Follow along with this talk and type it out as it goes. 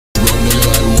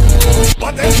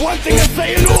But there's one thing I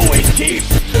say and always keep.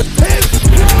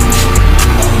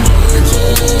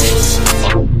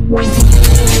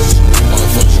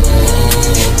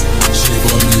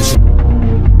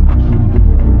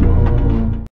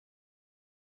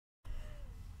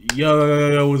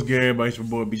 Yo, what's good, everybody? It's your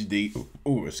boy Beach D.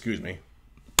 Ooh, excuse me.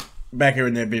 Back here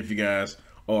in that bit for you guys,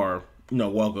 or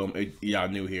welcome if y'all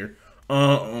new here.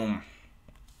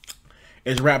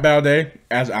 It's Rap Battle Day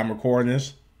as I'm recording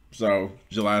this, so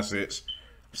July 6th.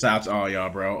 Shout out to all y'all,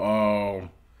 bro.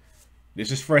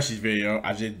 This is Freshie's video.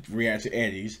 I just react to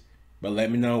Eddie's, but let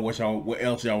me know what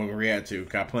else y'all want to react to.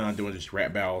 Cause I plan on doing just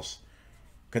rap battles.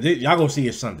 Cause y'all gonna see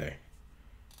it Sunday,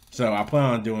 so I plan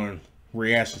on doing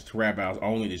reactions to rap battles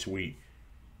only this week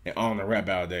and on the Rap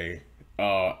Battle Day.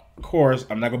 Of course,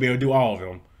 I'm not gonna be able to do all of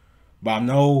them, but I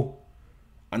know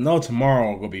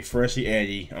tomorrow gonna be Freshie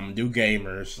Eddie. I'm gonna do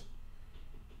gamers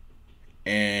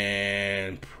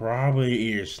and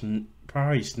probably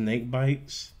Snake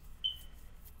Bites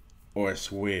or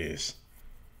Swizz.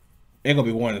 It's gonna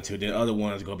be one or two. The other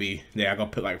one's gonna be I'm gonna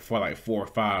put like 4 or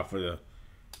 5 for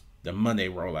the Monday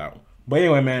rollout. But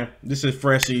anyway, man, this is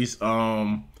Freshie's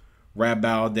Rap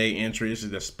Battle Day entry. This is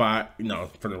the spot,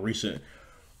 for the recent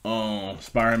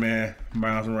Spider-Man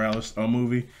Miles Morales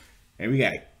movie. And we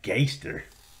got GASTER.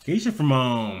 GASTER from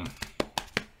I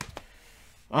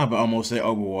almost say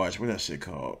Overwatch. What that shit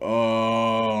called?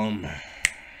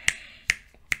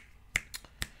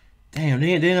 Damn,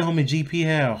 they know how many GP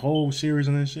had a whole series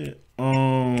on that shit.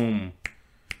 WD,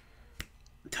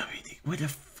 where the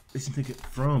f is this nigga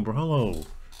from, bro? Hello.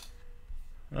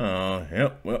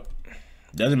 Yep, well.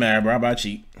 Doesn't matter, bro. I'm about to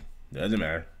cheat. Doesn't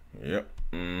matter. Yep.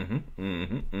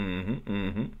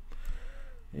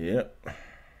 Yep.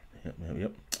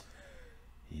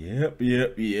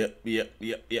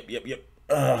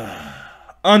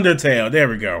 Undertale. There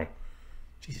we go.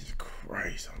 Jesus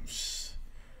Christ.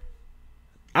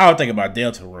 I don't think about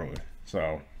Deltarune.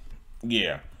 So,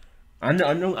 yeah. I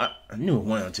knew it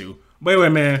 1 or 2. But anyway,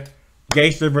 man.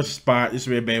 GASTER versus Spot. This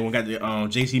will be a bang. We got the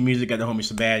JC Music, got the homie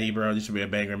Sabati, bro. This will be a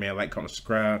banger, man. Like, comment,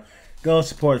 subscribe. Go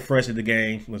support Fresh in the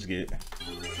game. Let's get it.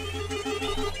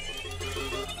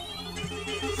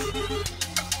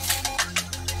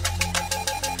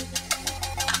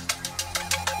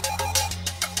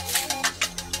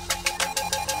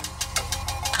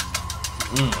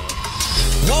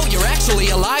 Whoa, you're actually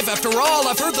alive after all.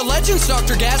 I've heard the legends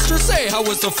Dr. GASTER say. How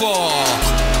was the fall?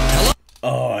 Hello?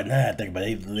 Oh, now I think about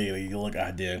it, they literally look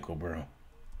identical, bro.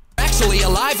 Actually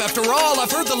alive after all.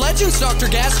 I've heard the legends Dr.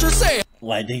 GASTER say.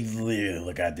 Like, they literally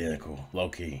look identical,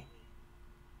 low-key.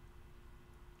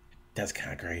 That's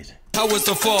kind of crazy. How was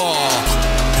the fall?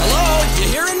 Hello? You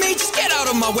hearing me? Just get out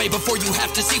of my way before you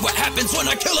have to see what happens when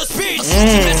I kill a speech.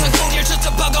 You're just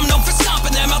a bug, I'm known for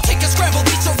stomping them. I'll take a scramble,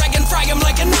 beat so rag and fry him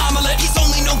like an omelet. He's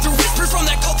only known through whispers from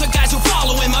that cult of guys who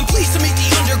follow him. I'm pleased to meet the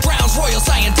underground's royal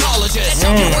Scientologist. That's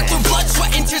how you work through blood,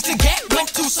 sweat, and tears to get went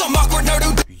to some awkward nerd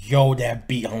who... Yo, that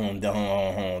beat,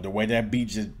 the way that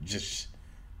beat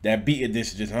that beat of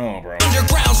this is just home, bro.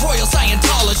 Underground's royal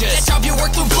Scientologist. That's how you work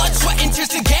through blood, sweat, and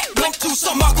tears to get went to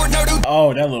some awkward nerd who...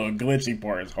 Oh, that little glitchy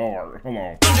part is hard. Hold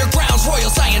on. Underground's royal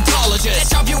Scientologist.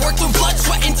 That's how you work through blood,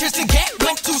 sweat, and tears to get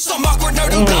went to some awkward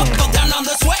nerd who doubled down on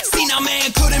the sweat. See, now man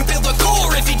couldn't build a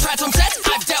core if he tried some sets.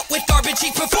 I've dealt with garbage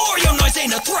heat before. Your noise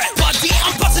ain't a threat. But yeah,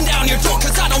 I'm busting down your door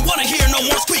cause I don't wanna hear no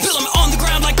more squeaks. Fill him on the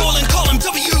ground like Olin, call him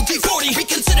WD-40.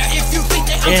 Reconsider if you think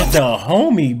that I'm... And the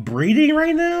homie breathing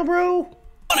right now, bro?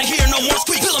 Wanna hear no more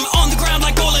squeak. Fill him on the ground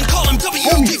like Olin, call him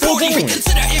WD-40.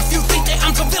 Reconsider if you think that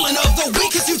I'm some villain of the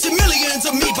week. Cause you to millions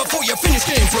of me before your finish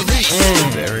game's released.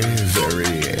 Very, very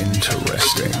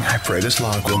interesting. I pray this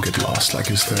log won't get lost like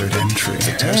his third entry.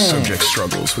 The test subject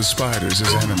struggles with spiders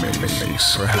as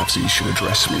enemies. Perhaps he should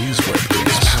address me as web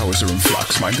games. His powers are in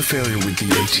flux, mind the failure with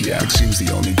the ATM. It seems the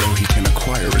only dough he can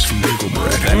acquire is from legal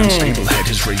bread. An unstable head,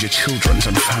 his rage at children's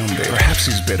unfounded. Perhaps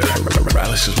he's bitter,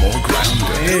 Morales is more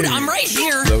grounded. Dude, I'm right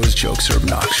here. Those jokes are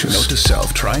obnoxious. Note to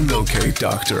self, try and locate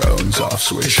Dr. Owens off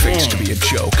switch. His fate's to be a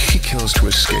joke. He kills to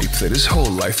escape. That his whole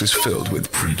life is filled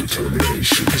with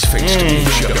predetermination. His fate's to be a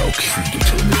joke.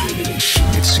 Predetermination.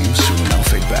 It seems soon I'll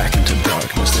fade back into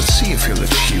darkness. Let's see if he'll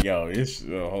achieve. Yo, it's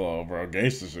hold on, bro.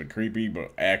 GASTER's a creepy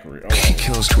but accurate. He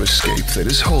kills to escape. That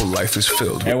his whole life is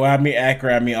filled with. And when I mean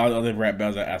accurate, I mean all the other rap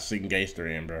battles I've seen GASTER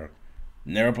in, bro.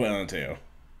 Never put Undertale.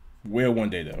 Will one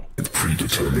day though.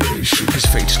 Predetermination. His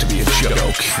fate's to be a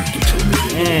joke.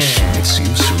 Predetermination. It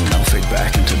seems soon I'll fade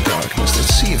back into darkness.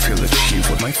 Let's see if he'll achieve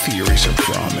what my theories are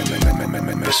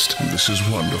promised. This is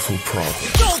wonderful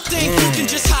progress. Don't think you can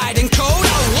just hide and code.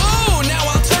 Oh, whoa, now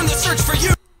I'll turn the search for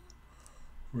you.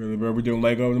 Really, bro? We doing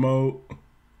Lego mode?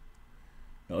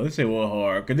 Oh, this shit was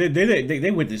hard because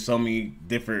they went to so many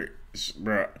different,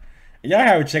 bro. Y'all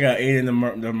have to check out any of the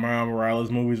Miles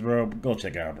Morales movies, bro. Go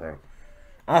check it out, bro.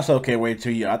 I also can't wait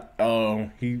till he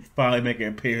finally make an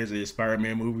appearance in his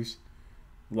Spider-Man movies,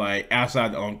 like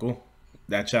outside the uncle.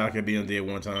 That child could be on there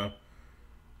one time.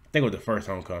 I think it was the first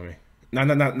Homecoming. Not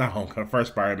Homecoming.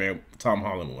 First Spider-Man, Tom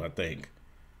Holland one, I think.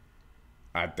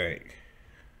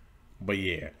 But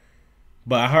yeah.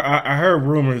 But I heard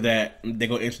rumors that they're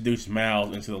gonna introduce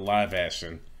Miles into the live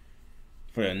action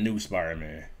for the new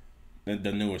Spider-Man,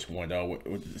 the newest one though,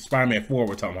 with Spider-Man 4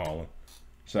 with Tom Holland.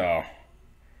 So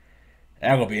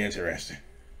that will be interesting.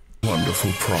 Wonderful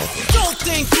problem. Don't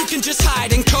think you can just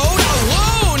hide and code. Oh,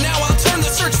 whoa, now I'll turn the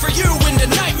search for you into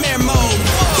nightmare mode.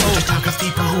 Whoa. The talk of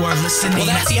people who are listening. Well,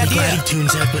 that's the idea.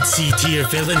 Tunes out with C-tier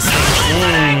villains.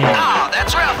 Oh,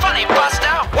 that's real funny, Buster.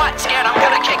 What, scared I'm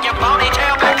gonna kick your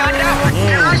ponytail back under?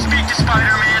 Can I speak to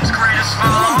Spider-Man's greatest Well,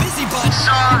 foe? I'm busy, bud.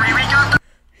 Sorry, we got the...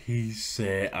 He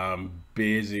said, "I'm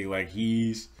busy." Like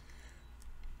he's.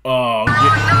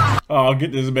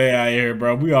 Get this man out of here,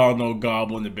 bro. We all know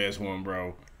Goblin the best one,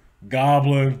 bro.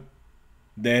 Goblin,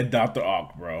 then Dr.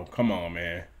 Ock, bro. Come on,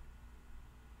 man.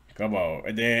 Come on.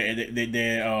 And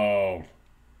then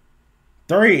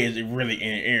 3 is really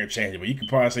interchangeable. You could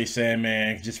probably say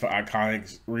Sandman just for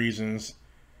iconic reasons.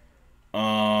 Maybe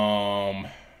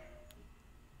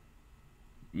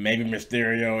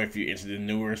Mysterio if you're into the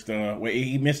newer stuff. Well,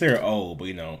 Mysterio old, but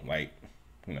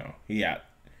he out.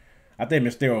 I think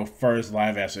Mysterio's first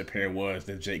live action appearance was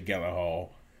the Jake Gyllenhaal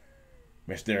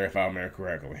Mysterio, if I remember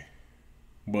correctly.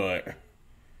 But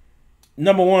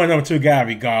number 1 and number 2 gotta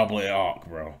be Goblin and Ock,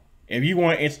 bro. If you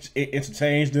want to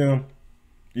interchange them,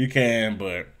 you can.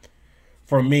 But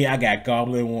for me, I got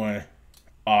Goblin 1,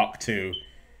 Ock 2,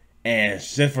 and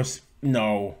just for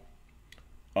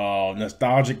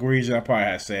nostalgic reason, I probably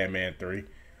had Sandman 3.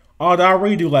 Although I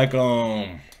really do like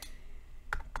oh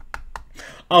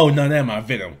no, never mind.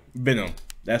 Venom.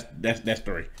 That's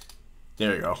 3.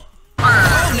 There you go.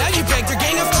 Oh, now you begged your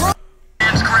gang of crows.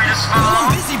 greatest foe. Well,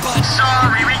 I'm busy, bud.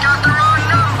 Sorry, we got the wrong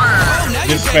number. Oh, now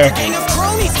you begged your gang of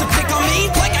cronies to pick on me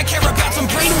like I care about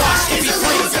some brainwashed hippie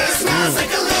freaks.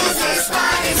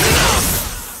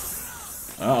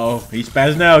 Uh-oh, he's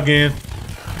spazzing out again.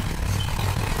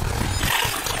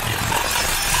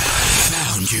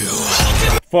 Found you.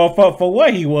 For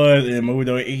what he was in the movie,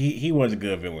 though, he was a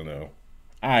good villain, though.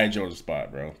 I enjoyed the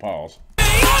spot, bro. Pause.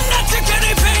 I'm not your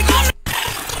guinea pig.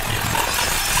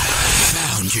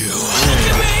 Found you.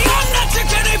 I'm not your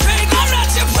guinea pig. I'm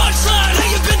not your punchline. Now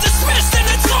you've been dismissed and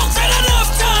insulted enough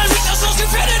times. You're so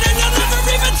stupid and you'll never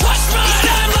even touch my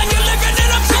timeline. You're living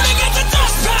and I'm turning into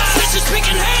dust pile. Since you're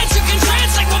speaking hands, you can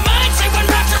translate what mine say when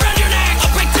wrapped around your neck.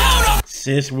 I'll break down all.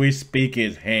 Since we speak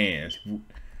his hands,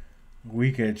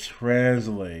 we can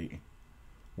translate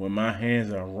when my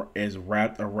hands is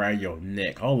wrapped around your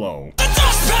neck. Hold on.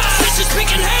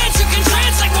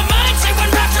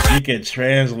 You can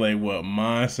translate what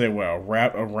mine said while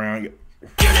wrapped around your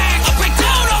neck.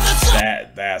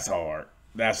 That's hard.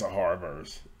 That's a hard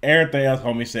verse. Everything else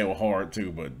homie said was hard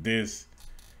too, but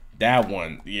that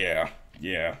one, yeah,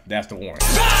 that's the one.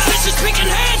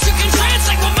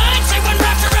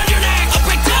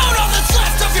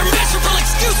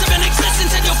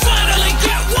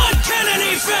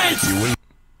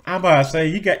 I'm about to say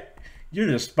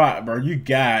you're the spot, bro. You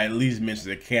got at least mention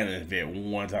the canon event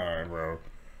one time, bro.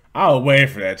 I was waiting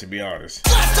for that, to be honest.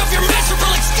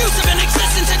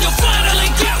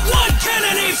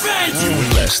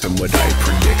 Less than what I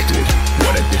predicted.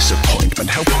 What a disappointment,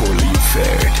 how poorly you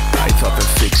fared. I thought the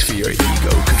fix for your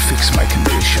ego could fix my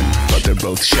condition, but they're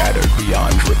both shattered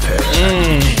beyond repair.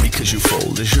 Because you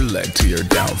fold as your led to your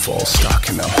downfall, stuck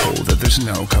in a hole that there's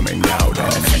no coming out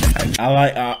of. And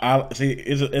I see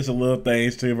it's a little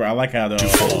things too, bro. I like how you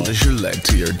fold as your led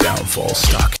to your downfall,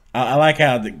 stuck. I like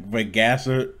how the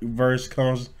GASTER verse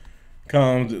comes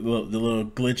the little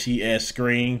glitchy ass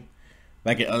screen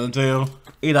like an Undertale.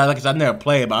 Like I never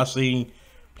played it, but I've seen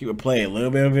people play a little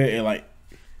bit of it, and like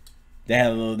they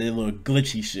had their little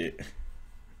glitchy shit,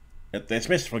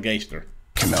 especially for GASTER.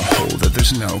 In a hole that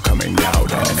there's no coming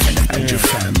out of, and your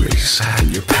family's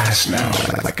in your past now,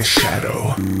 like a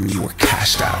shadow. You were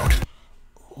cast out.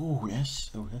 Ooh, that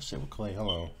shit was clean. Hold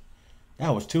on, that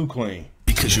was too clean.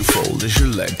 Because you fold as you're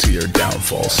led to your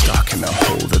downfall, stuck in a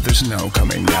hole that there's no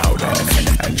coming out of,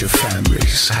 and your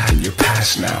family's in your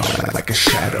past now, like a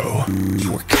shadow.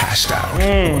 You were cast out.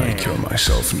 I kill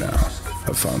myself now.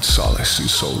 I found solace in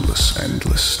soulless,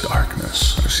 endless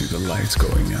darkness. I see the lights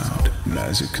going out, and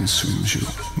as it consumes you,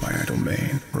 my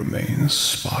domain remains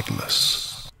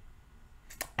spotless.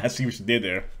 I see what you did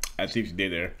there.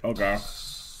 Okay.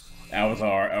 That was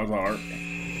hard. That was hard.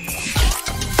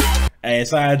 Hey,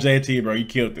 side JT, bro, you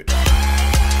killed it.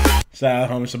 Shout out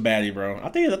homie Sabati, bro. I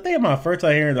think my first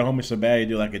time hearing the homie Sabati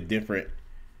do like a different,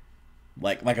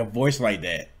 like a voice like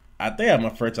that. I think I'm my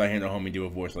first time hearing the homie do a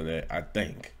voice like that. I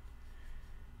think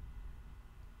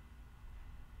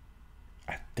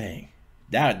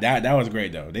that was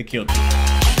great though. They killed it.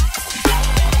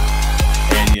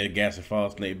 And yeah, GASTER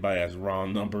follows Snake Bite as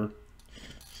wrong number.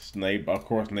 Snake, of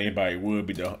course, Snake Bite would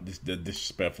be the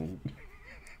disrespectful,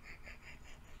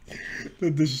 the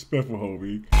disrespectful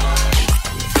homie.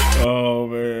 Oh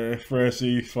man,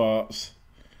 Freshie, Fox,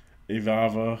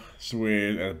 Evava,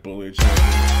 Swin, and Bullet. The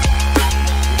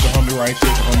homie Righteous, the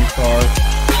homie Star.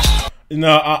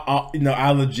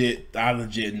 I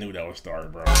legit knew that was Star,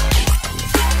 bro.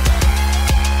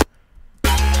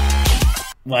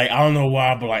 Like I don't know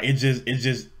why, but like it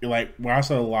just like when I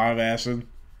saw the live action,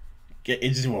 it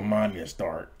just reminded me of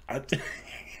Star.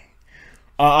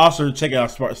 Also check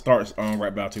out Star's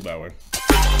Rap Battle 2, by the way.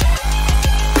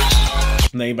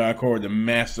 Snake by Cord, the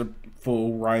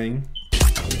masterful writing.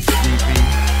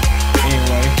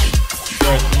 Anyway,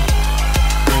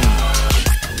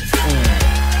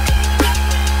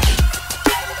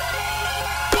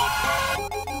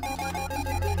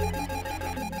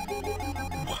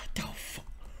 what the fuck?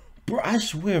 Bro, I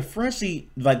swear, Freshie,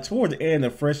 like toward the end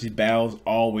of Freshie's battles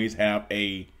always have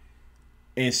a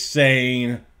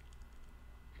insane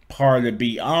part of the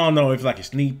beat. I don't know if it's like a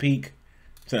sneak peek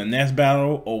to the next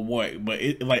battle or what, but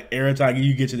it like every time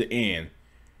you get to the end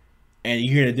and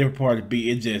you hear a different part of the beat,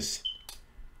 it just,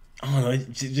 I don't know,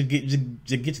 it just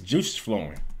gets the juices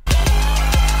flowing.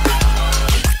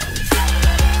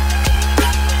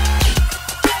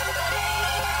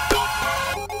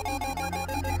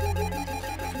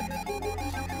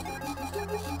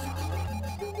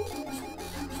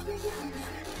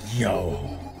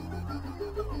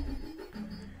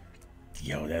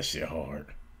 Yo, that shit hard.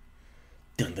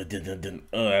 Dun, dun, dun, dun, dun.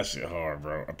 Oh, that shit hard,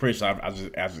 bro. I'm pretty sure I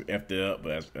just effed it up,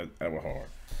 but that was hard.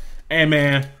 And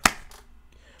man,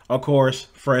 of course,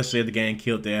 Fresh said the game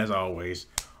killed it as always.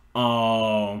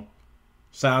 Shout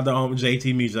out to homie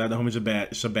JT Music, shout out to homie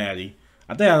Sabati.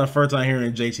 I think that was the first time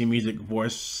hearing JT Music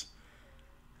voice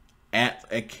at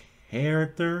a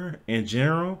character in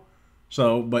general.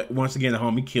 So, but once again, the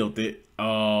homie killed it.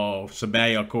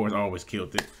 Sabati, of course, always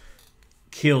killed it.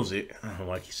 Kills it. I don't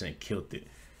like you saying killed it.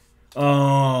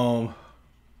 But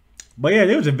yeah,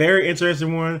 it was a very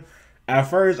interesting one. At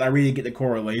first, I really get the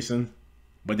correlation,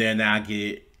 but then now I get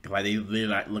it. Like they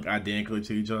like look identical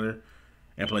to each other,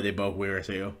 and play they both weird as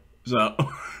hell. So,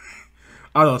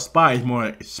 although Spy is more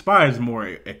a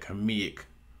comedic,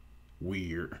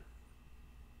 weird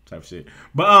type shit.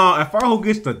 But as far as who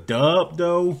gets the dub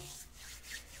though,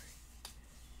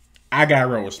 I got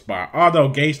roll with Spy. Although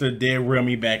GASTER did reel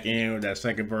me back in with that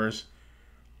second verse.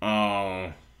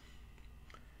 I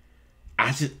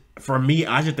just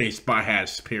think Spy had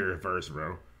superior verse,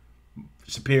 bro.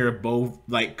 Superior both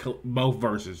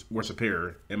verses were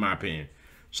superior in my opinion.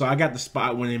 So I got the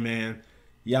Spot winning, man.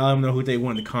 Y'all let me know who they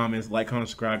want in the comments. Like, comment,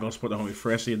 subscribe, go support the homie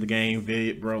Freshie of the game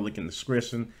vid, bro. Link in the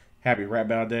description. Happy Rap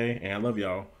Battle Day, and I love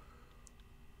y'all.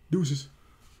 Deuces.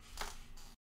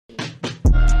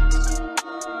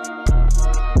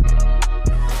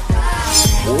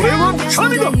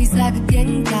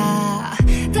 시작된다